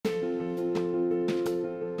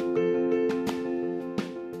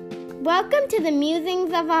Welcome to the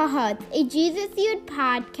Musings of Our Hearts, a Jesus Youth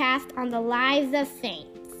podcast on the lives of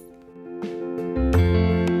saints.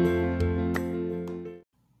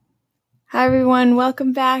 Hi everyone,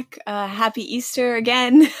 welcome back. Happy Easter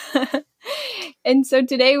again. And so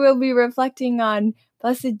today we'll be reflecting on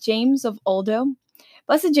Blessed James of Oldo.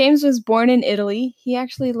 Blessed James was born in Italy. He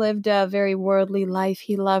actually lived a very worldly life.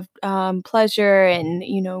 He loved pleasure and,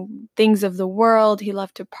 things of the world. He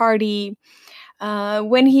loved to party.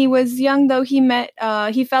 When he was young, though,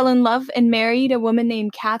 he fell in love and married a woman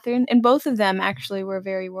named Catherine, and both of them actually were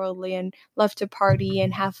very worldly and loved to party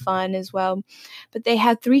and have fun as well. But they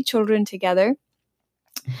had 3 children together.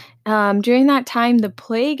 During that time, the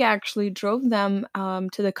plague actually drove them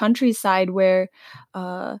to the countryside where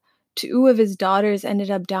 2 of his daughters ended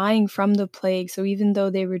up dying from the plague. So even though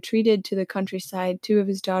they retreated to the countryside, 2 of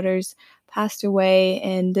his daughters passed away,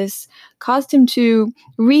 and this caused him to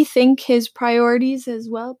rethink his priorities as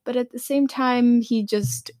well. But at the same time, he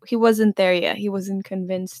wasn't there yet. He wasn't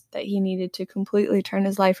convinced that he needed to completely turn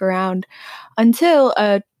his life around until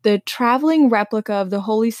the traveling replica of the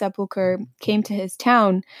Holy Sepulchre came to his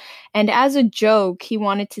town. And as a joke, he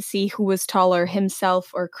wanted to see who was taller,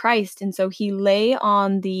 himself or Christ. And so he lay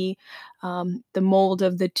on the mold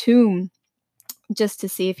of the tomb just to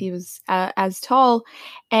see if he was as tall,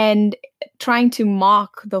 and trying to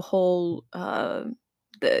mock the whole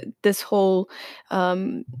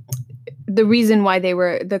the reason why they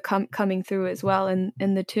were coming through as well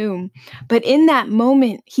in the tomb. But in that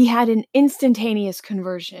moment, he had an instantaneous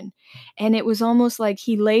conversion, and it was almost like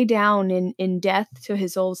he lay down in death to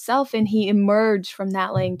his old self, and he emerged from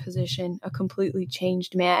that laying position a completely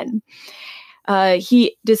changed man.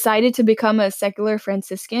 He decided to become a secular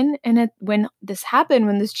Franciscan, and when this happened,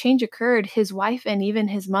 when this change occurred, his wife and even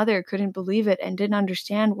his mother couldn't believe it and didn't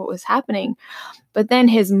understand what was happening. But then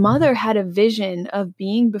his mother had a vision of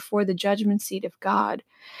being before the judgment seat of God.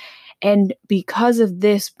 And because of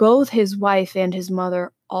this, both his wife and his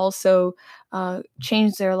mother also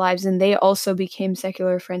changed their lives, and they also became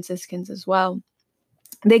secular Franciscans as well.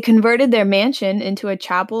 They converted their mansion into a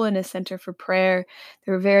chapel and a center for prayer.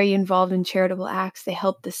 They were very involved in charitable acts. They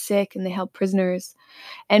helped the sick and they helped prisoners.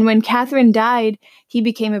 And when Catherine died, he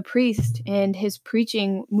became a priest, and his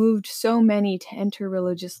preaching moved so many to enter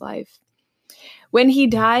religious life. When he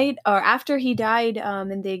died, or after he died,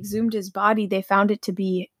 and they exhumed his body, they found it to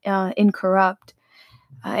be incorrupt.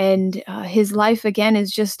 And his life, again,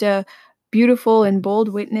 is just a beautiful and bold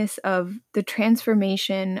witness of the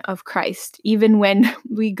transformation of Christ. Even when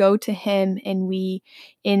we go to him and we,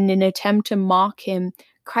 in an attempt to mock him,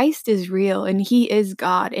 Christ is real and he is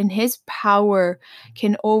God, and his power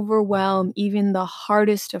can overwhelm even the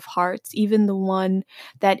hardest of hearts, even the one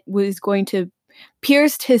that was going to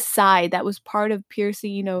pierce his side, that was part of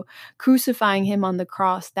piercing, crucifying him on the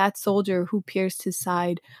cross. That soldier who pierced his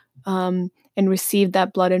side and received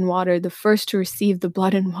that blood and water, the first to receive the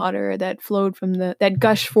blood and water that flowed that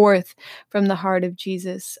gushed forth from the heart of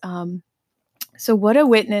Jesus. So what a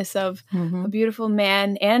witness of a beautiful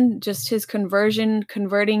man, and just his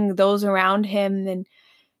converting those around him. And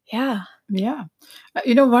yeah.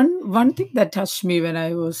 One thing that touched me when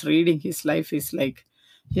I was reading his life is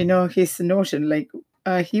his notion,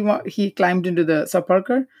 he climbed into the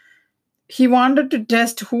sepulcher. He wanted to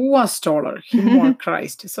test who was taller, him or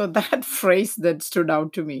Christ. So that phrase that stood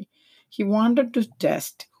out to me. He wanted to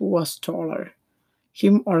test who was taller,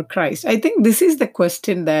 him or Christ. I think this is the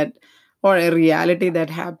question or a reality that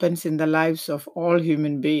happens in the lives of all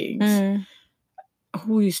human beings.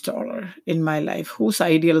 Who is taller in my life? Whose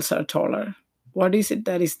ideals are taller? What is it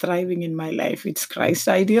that is thriving in my life? It's Christ's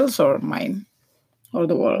ideals or mine or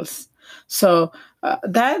the world's? So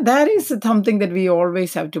that is something that we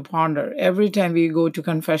always have to ponder every time we go to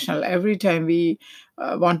confessional, every time we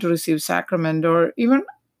want to receive sacrament, or even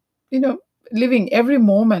living every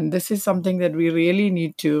moment. This is something that we really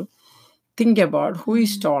need to think about. Who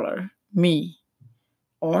is taller, me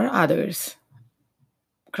or others?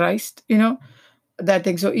 Christ, that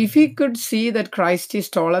thing. So if he could see that Christ is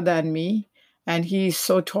taller than me, and he is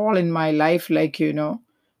so tall in my life,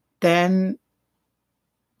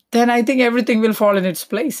 then I think everything will fall in its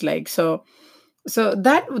place. So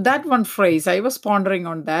that one phrase, I was pondering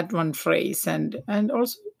on that one phrase, and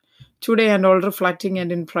also today and all, reflecting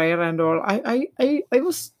and in prayer and all, I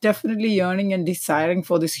was definitely yearning and desiring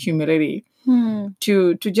for this humility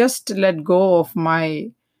to just let go of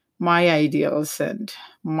my ideals and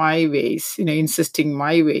my ways, insisting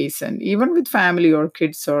my ways, and even with family or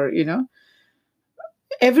kids or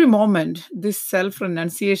every moment this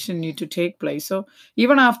self-renunciation need to take place. So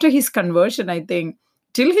even after his conversion, I think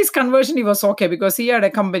till his conversion, he was okay because he had a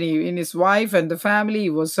company in his wife and the family. He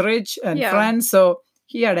was rich and Yeah. friends, so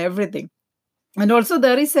he had everything. And also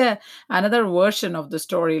there is another version of the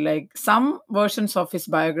story. Like some versions of his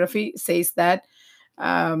biography says that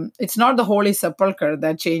it's not the Holy Sepulchre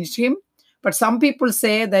that changed him, but some people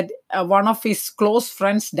say that one of his close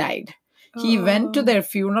friends died. He went to Oh. their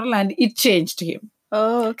funeral and it changed him.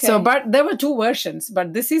 Oh, okay. So, but there were two versions,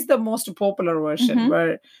 but this is the most popular version Mhm.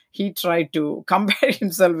 where he tried to compare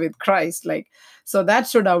himself with Christ. Like, so that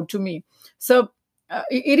stood out to me. So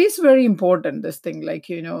it is very important, this thing, like,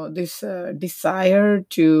 this desire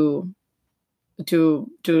to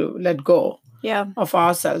let go Yeah. of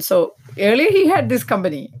ourselves. So earlier he had this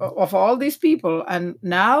company of all these people, and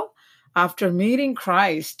now after meeting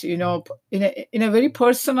Christ, in a very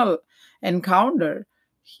personal encounter,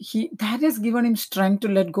 that has given him strength to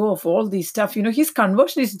let go of all these stuff. His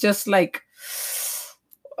conversion is just like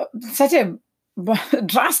such a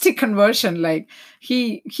drastic conversion. Like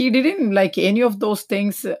he didn't like any of those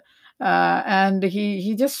things, and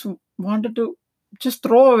he just wanted to just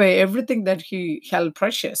throw away everything that he held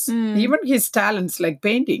precious, even his talents like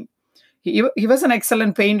painting. He was an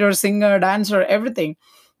excellent painter, singer, dancer, everything.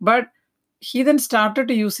 But he then started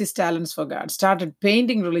to use his talents for God, started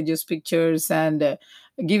painting religious pictures and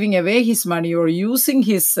giving away his money or using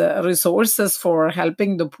his resources for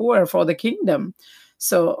helping the poor for the kingdom.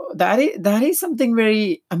 So that is something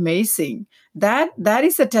very amazing. That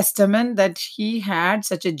is a testament that he had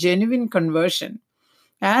such a genuine conversion,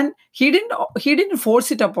 and he didn't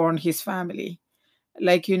force it upon his family.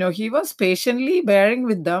 Like, he was patiently bearing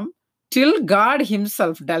with them till God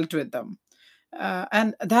himself dealt with them.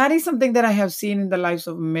 And that is something that I have seen in the lives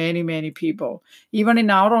of many, many people, even in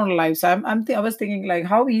our own lives. I was thinking like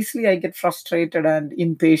how easily I get frustrated and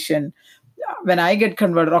impatient when I get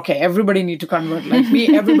converted. Okay, everybody need to convert like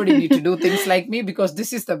me. Everybody need to do things like me because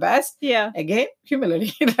this is the best. Yeah. Again,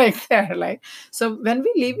 humility, like there. Like, so when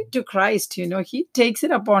we leave it to Christ, he takes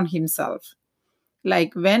it upon himself.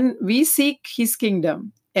 Like when we seek his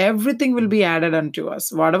kingdom, everything will be added unto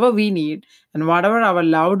us. Whatever we need and whatever our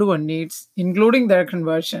loved one needs, including their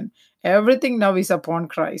conversion, everything now is upon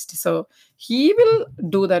Christ. So he will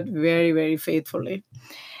do that very, very faithfully.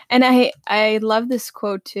 And I love this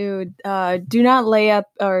quote too. Do not lay up,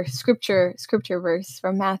 or scripture verse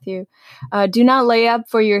from Matthew. Do not lay up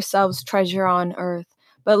for yourselves treasure on earth,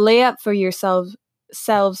 but lay up for yourselves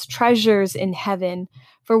treasures in heaven.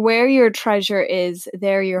 For where your treasure is,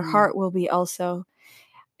 there your heart will be also.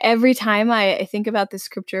 Every time I think about this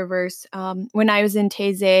scripture verse, when I was in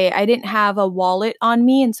Taizé, I didn't have a wallet on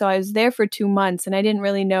me. And so I was there for 2 months and I didn't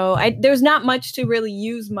really know. There was not much to really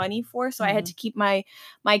use money for. So I had to keep my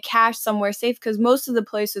cash somewhere safe because most of the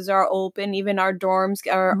places are open. Even our dorms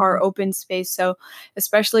are open space. So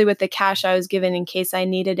especially with the cash I was given in case I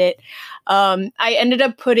needed it, I ended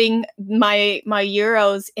up putting my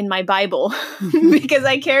euros in my Bible because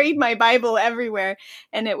I carried my Bible everywhere.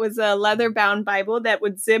 And it was a leather bound Bible that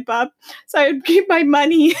would zip up. So I would keep my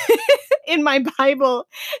money in my Bible.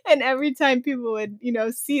 And every time people would,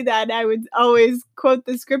 see that, I would always quote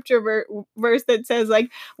the scripture verse that says, like,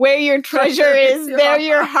 where your treasure is, there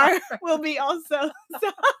your heart will be also.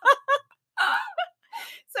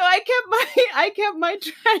 So I kept my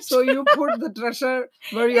treasure. So you put the treasure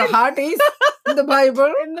where your heart is in the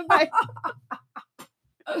Bible? In the Bible.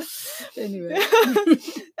 Anyway.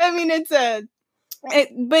 I mean,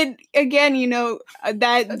 but again,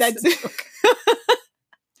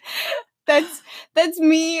 that's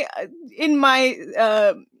me in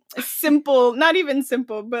my simple, not even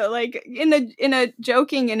simple, but like in a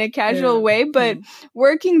joking, in a casual way, but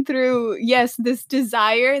working through, yes, this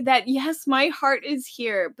desire that, yes, my heart is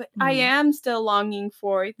here, but I am still longing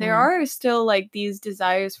for, there are still like these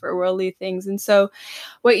desires for worldly things. And so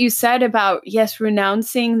what you said about, yes,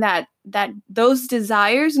 renouncing that those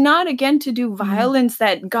desires, not again to do violence,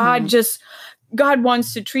 that God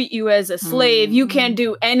wants to treat you as a slave. You can't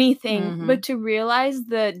do anything, but to realize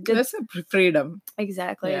that that's a freedom.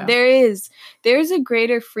 Exactly. Yeah. There's a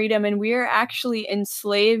greater freedom, and we are actually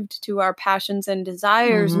enslaved to our passions and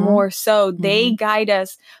desires more so. They guide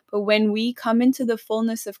us. But when we come into the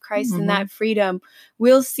fullness of Christ and that freedom,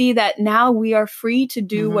 we'll see that now we are free to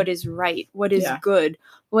do what is right, what is good,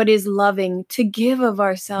 what is loving, to give of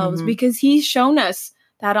ourselves, because he's shown us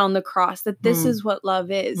that on the cross, that this is what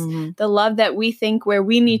love is. The love that we think where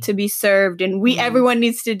we need to be served and everyone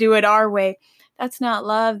needs to do it our way. That's not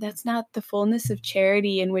love. That's not the fullness of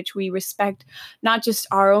charity in which we respect not just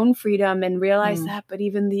our own freedom and realize that, but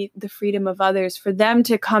even the freedom of others, for them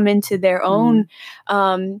to come into their own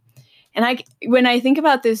And when I think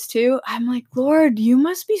about this too, I'm like, Lord, you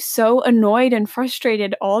must be so annoyed and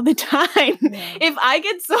frustrated all the time. Yeah. If I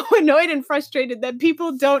get so annoyed and frustrated that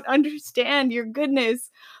people don't understand your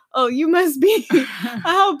goodness, oh, you must be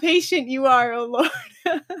how patient you are, oh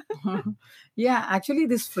Lord. Yeah, actually,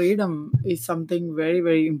 this freedom is something very,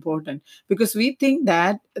 very important, because we think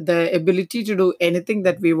that the ability to do anything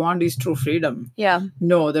that we want is true freedom. Yeah.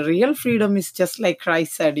 No, the real freedom is just like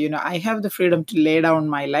Christ said, I have the freedom to lay down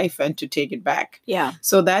my life and to take it back. Yeah.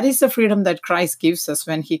 So that is the freedom that Christ gives us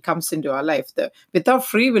when he comes into our life. Without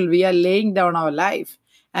free will, we are laying down our life.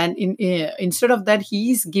 And instead of that,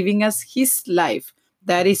 he is giving us his life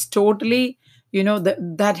that is totally,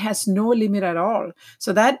 that has no limit at all.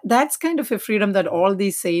 So that's kind of a freedom that all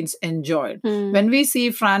these saints enjoyed. When we see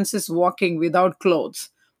Francis walking without clothes,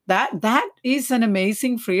 that is an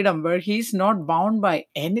amazing freedom where he's not bound by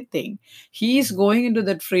anything. He is going into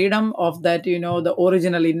that freedom of that, the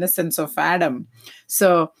original innocence of Adam.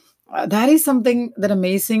 So that is something, that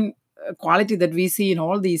amazing quality that we see in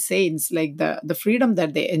all these saints, like the freedom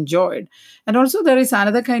that they enjoyed. And also there is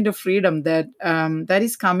another kind of freedom that that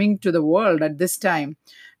is coming to the world at this time.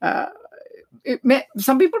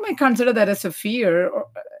 Some people may consider that as a fear, or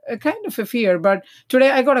a kind of a fear, but today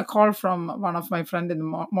I got a call from one of my friend in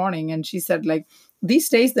the morning, and she said, like, these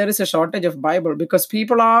days there is a shortage of Bible because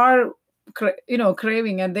people are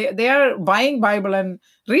craving, and they are buying Bible and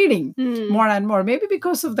reading more and more, maybe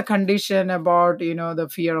because of the condition about the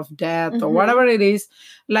fear of death or whatever it is.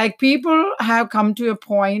 Like, people have come to a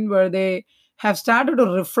point where they have started to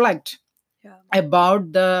reflect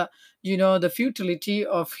about the the futility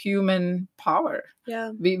of human power.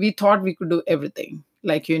 We thought we could do everything,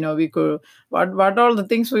 like we could, what all the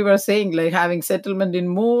things we were saying, like having settlement in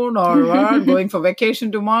moon, or what, going for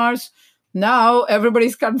vacation to Mars. Now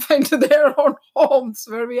everybody's confined to their own homes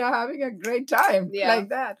where we are having a great time, like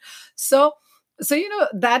that. So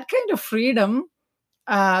that kind of freedom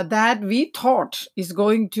that we thought is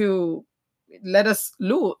going to let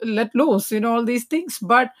loose all these things.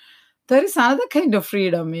 But there is another kind of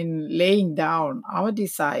freedom in laying down our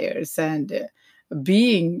desires and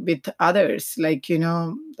being with others, like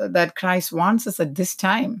that Christ wants us at this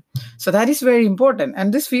time. So that is very important.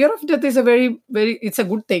 And this fear of death is a very, very, it's a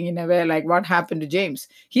good thing in a way. Like what happened to James,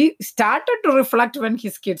 he started to reflect when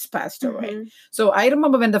his kids passed away. So I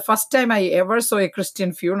remember when the first time I ever saw a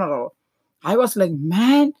Christian funeral, I was like,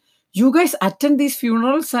 man, you guys attend these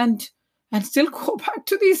funerals and still go back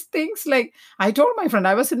to these things. Like, I told my friend,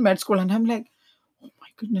 I was in med school, and I'm like, oh my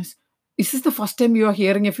goodness, is this the first time you are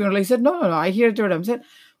hearing a funeral? He said, no, I hear it. I said,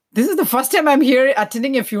 this is the first time I'm here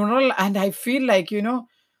attending a funeral, and I feel like,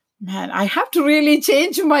 man, I have to really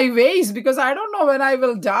change my ways, because I don't know when I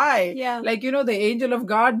will die. Like, the angel of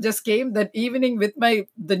God just came that evening with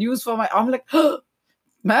the news for I'm like, oh,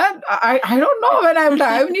 man, I don't know when I will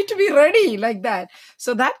die. I need to be ready, like that.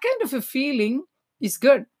 So that kind of a feeling is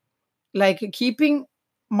good. Like keeping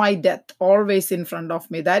my death always in front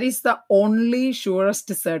of me. That is the only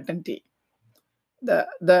surest certainty.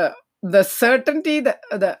 The certainty,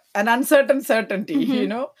 an uncertain certainty,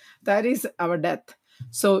 that is our death.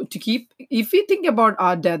 So if we think about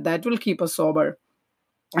our death, that will keep us sober,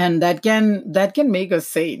 and that can make us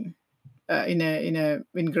sane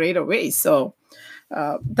in greater ways. So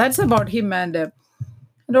that's about him. And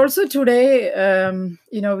also today,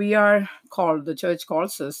 we are called, the church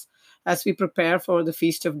calls us, as we prepare for the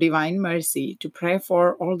Feast of Divine Mercy, to pray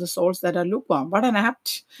for all the souls that are lukewarm. What an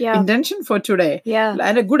apt intention for today.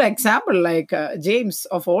 And a good example, like James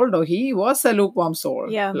of Oldo, he was a lukewarm soul.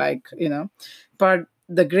 Like, but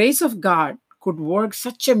the grace of God could work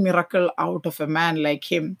such a miracle out of a man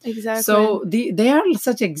like him. Exactly. So they are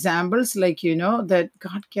such examples, like, that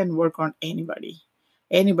God can work on anybody.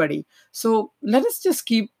 So let us just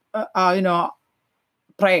keep,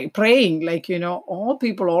 praying, like, all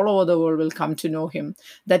people all over the world will come to know him,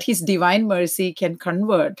 that his divine mercy can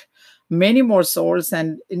convert many more souls.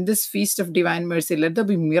 And in this Feast of Divine Mercy, let there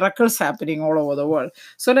be miracles happening all over the world.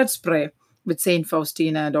 So let's pray with Saint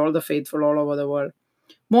Faustina and all the faithful all over the world.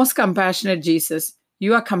 Most compassionate Jesus,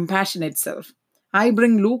 you are compassion itself. I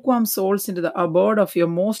bring lukewarm souls into the abode of your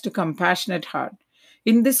most compassionate heart.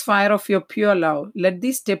 In this fire of your pure love, let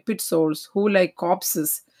these tepid souls, who like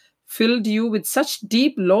corpses filled you with such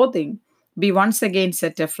deep loathing, be once again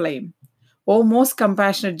set aflame. O most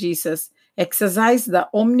compassionate Jesus, exercise the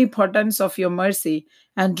omnipotence of your mercy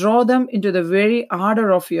and draw them into the very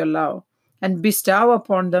ardor of your love, and bestow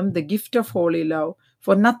upon them the gift of holy love,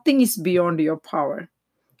 for nothing is beyond your power.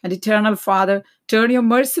 And eternal Father, turn your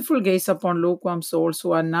merciful gaze upon lukewarm souls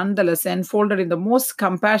who are nonetheless enfolded in the most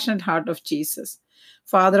compassionate heart of Jesus.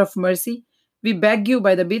 Father of mercy, We beg you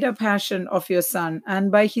by the bitter passion of your Son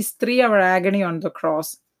and by his 3-hour agony on the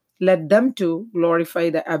cross, let them too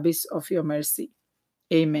glorify the abyss of your mercy.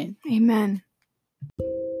 Amen. Amen.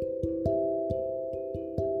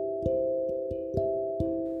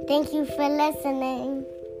 Thank you for listening.